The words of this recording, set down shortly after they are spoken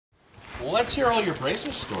Well, let's hear all your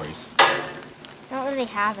braces stories. I don't really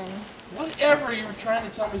have any. Whatever, you were trying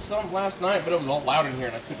to tell me something last night, but it was all loud in here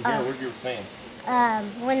and I couldn't hear what you were saying.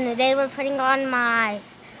 When they were putting on my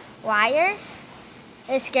wires,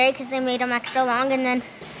 it was scary because they made them extra long, and then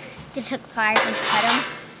they took pliers and cut them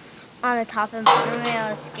on the top and bottom, and it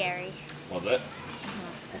was scary. Was it?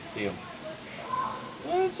 Let's see them.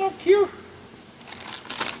 Oh, it's so cute.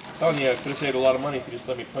 I'm telling you, I could have saved a lot of money if you just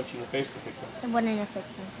let me punch you in the face to fix them. It wouldn't have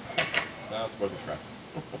fixed them. Now it's worth a try.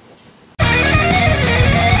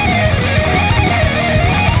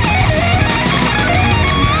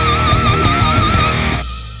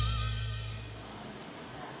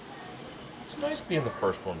 It's nice being the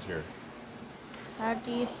first ones here. How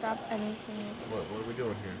do you stop anything? What are we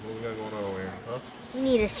doing here? What we got going on over here, huh? We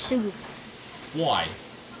need a soup. Why?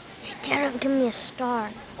 Dad, give me a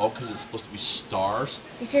star. Oh, because it's supposed to be stars?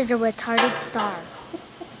 This is a retarded star.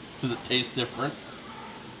 Does it taste different?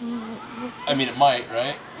 I mean, it might,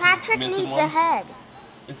 right? Patrick needs a head.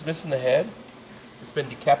 It's missing the head? It's been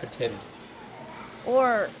decapitated.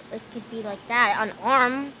 Or it could be like that, an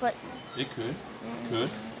arm, but... It could. It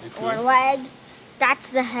could. Or leg. That's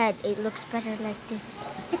the head. It looks better like this.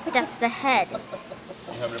 That's the head.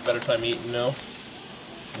 You having a better time eating now?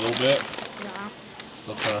 A little bit? Yeah.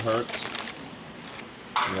 Still kind of hurts?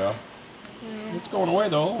 Yeah. It's going away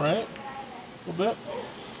though, right? A little bit.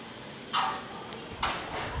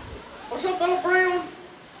 What's up, Little Brown?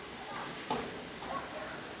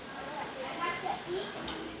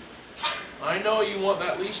 I know you want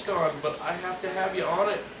that leash gone, but I have to have you on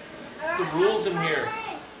it. It's the rules in here.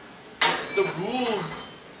 It's the rules.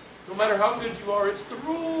 No matter how good you are, it's the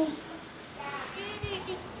rules.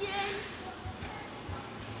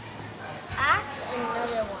 Axe and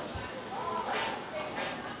another one.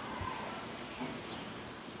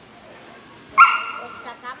 Looks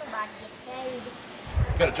like I'm about to get paid.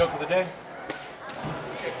 Got a joke of the day?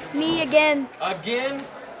 Me again. Again?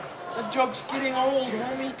 The joke's getting old,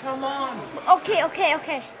 homie. Come on.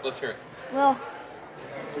 Okay. Let's hear it. Well,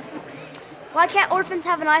 why can't orphans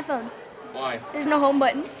have an iPhone? Why? There's no home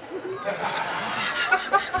button.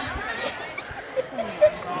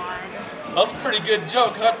 That's a pretty good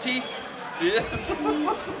joke, huh, T? Yes.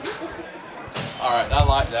 All right, I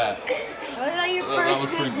like that. What about your first That was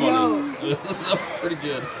pretty funny. That was pretty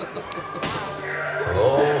good.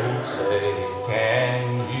 Oh, say,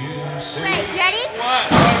 can you see? Wait, you ready? What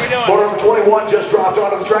are we doing? Motor number 21 just dropped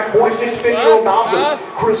onto the track. 46 to 50-year-old novices.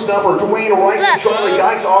 Chris Number, Dwayne Rice, and Charlie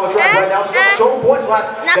Geis on the track right now. Total points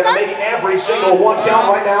lap. Gonna make every single one count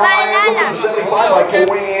right now. I am looking for 75 by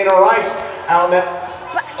Dwayne Rice. Out that.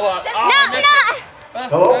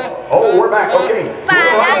 Hello? Oh, we're back. Okay. Moving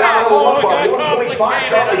right down to the 1 spot. 125.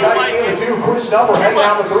 Charlie Geis in the 2. Chris Number hanging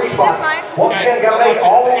out the 3 spot. Once again, got to make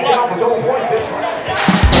all one count for total points this time.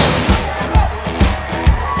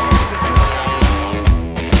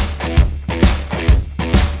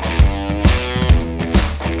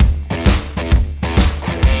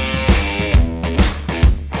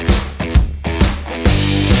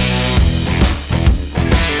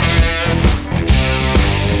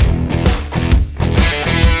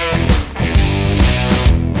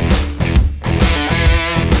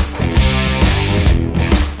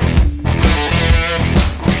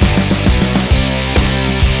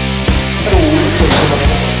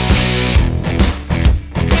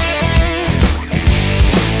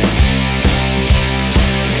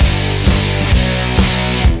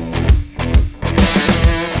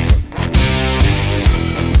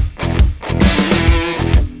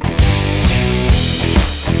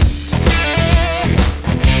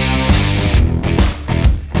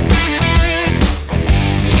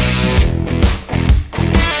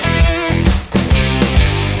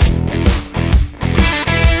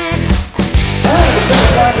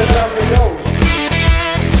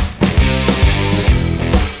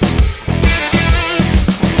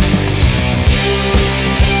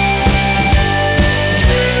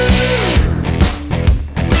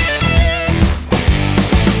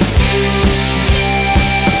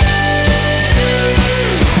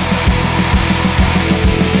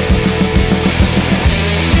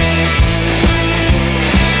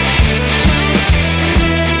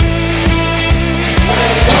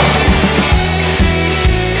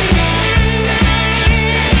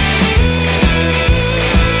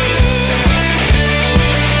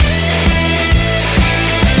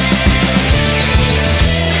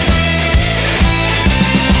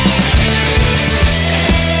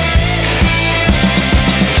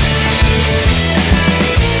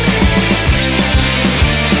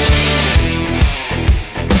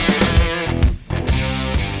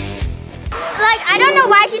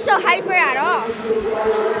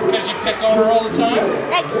 Because you pick on her all the time?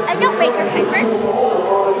 I don't make her hyper.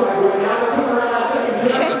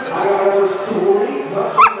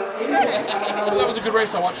 That was a good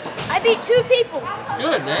race. I watched it. I beat 2 people. It's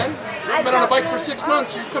good, man. You've been on a bike for 6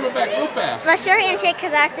 months. You're coming back real fast. Let's share handshake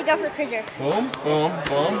because I have to go for cruiser. Boom, boom,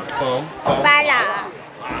 boom, boom, boom. Bala.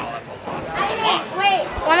 Wow, that's a lot. That's a lot.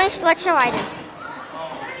 Wait, let's show item.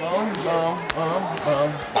 Boom, boom, boom,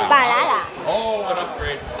 boom. Bala. Oh, an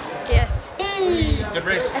upgrade. Yes. Hey, good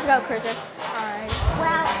race. Let's go cruiser.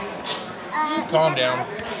 Well, Calm down.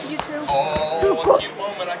 You too. Oh, one cute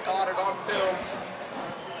moment. I caught it on film.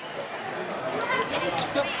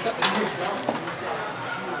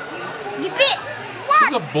 You bit.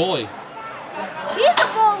 She's a bully. She's a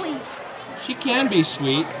bully. She can be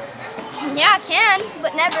sweet. Yeah, I can,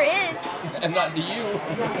 but never is. And not to you.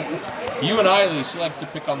 You and Eiley, she likes to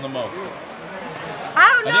pick on the most. I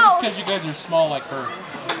don't I think know. it's because you guys are small like her.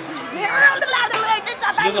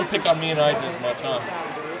 She doesn't pick on me and Aiden as much, huh?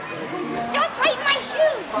 Don't bite my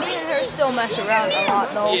shoes. Me and her still mess around a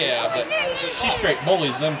lot, though. Yeah, but she straight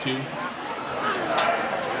bullies them two.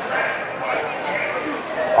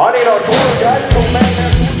 I need our corner guys to man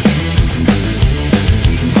that.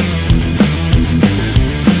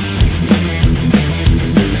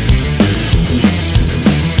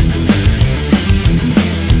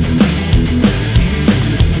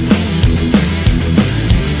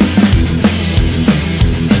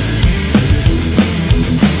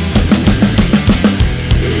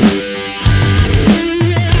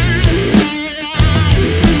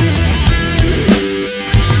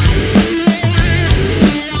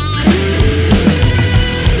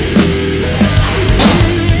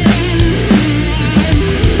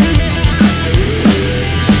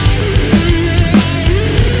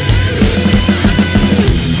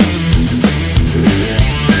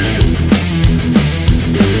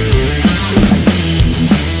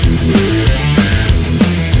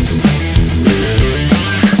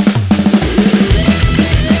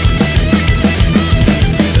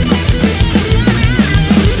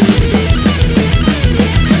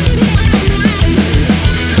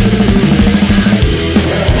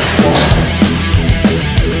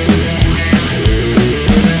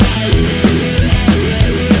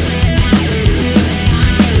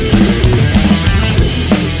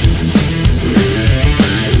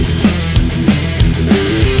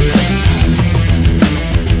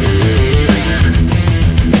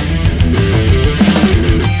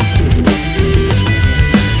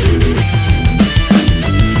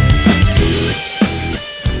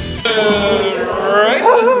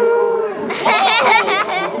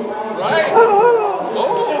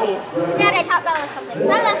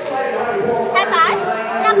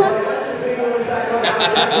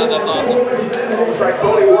 That's awesome. Track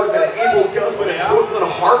Cody Workman and Abel Guzman and Brooklyn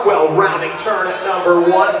Hartwell rounding turn at number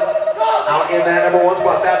 1. Out in that number 1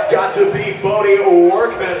 spot, that's got to be Bodie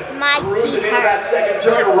Workman. Cruising into that second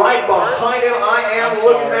turn right behind him. I am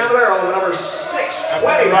looking down the barrel of the number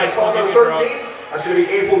 620 right on the 13th. That's going to be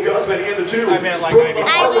Abel Guzman in the 2. I meant like Ivy.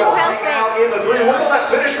 Out in the 3. We're on that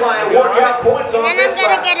finish line. Work out points on this And then I'm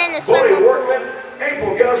going to get in the swimming Bodie pool. Workman,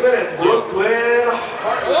 Abel Guzman, and Brooklyn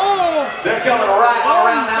Hartwell. They're coming right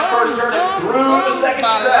around that first turn and through the second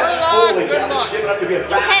stretch. Holy cow, this is shaping up to be a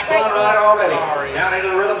fast fun ride already. Down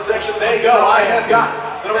into the rhythm section they go. I have got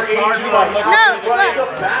number 82 right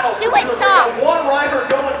now. Do it soft. One rider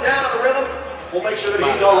going down on the rhythm. We'll make sure that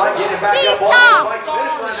he's all right. Getting back up on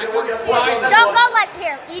the finish line. Don't go like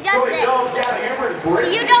here. He does this.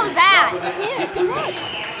 You do that.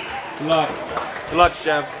 Good luck,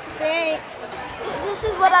 Chef. Thanks. This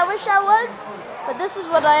is what I wish I was, but this is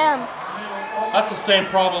what I am. That's the same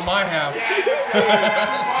problem I have.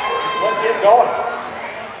 Let's get going.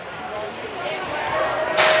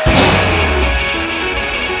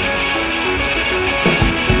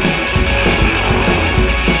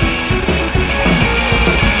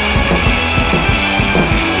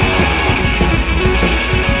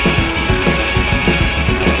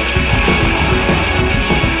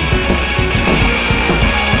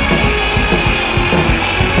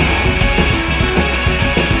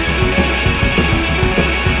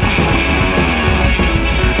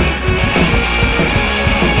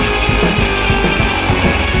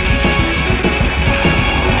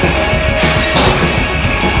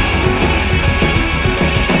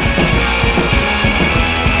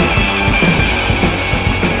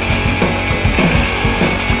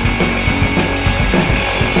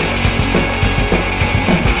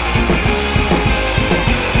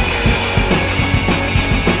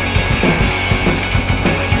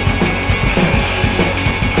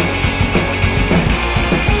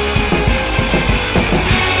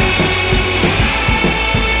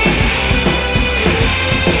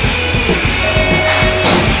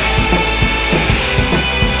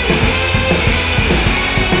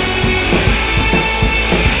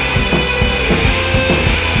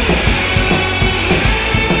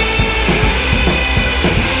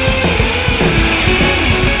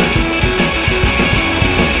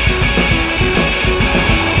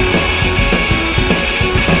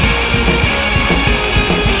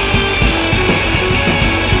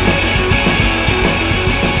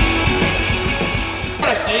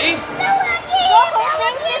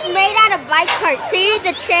 bike part. See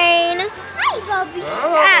the chain?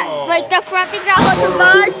 Oh. Like the front thing that holds the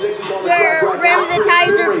bus, your rims and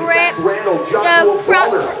tires, your grips, the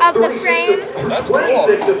front of the frame. That's cool.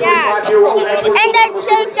 Yeah. That's probably one of the And the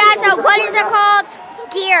shape that's a, what is it called?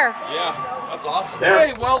 Gear. Yeah, that's awesome.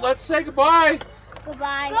 Hey, well, let's say goodbye.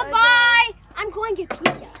 Goodbye. Goodbye. I'm going to get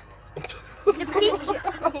pizza. The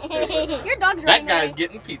pizza. Your dog's That right guy's now.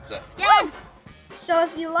 getting pizza. Yeah. So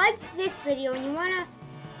if you liked this video and you want to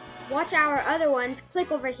watch our other ones,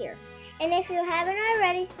 click over here. And if you haven't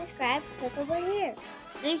already subscribed, click over here.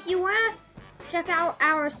 And if you want to check out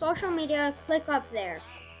our social media, click up there.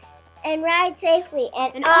 And ride safely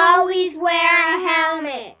and always wear a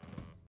helmet.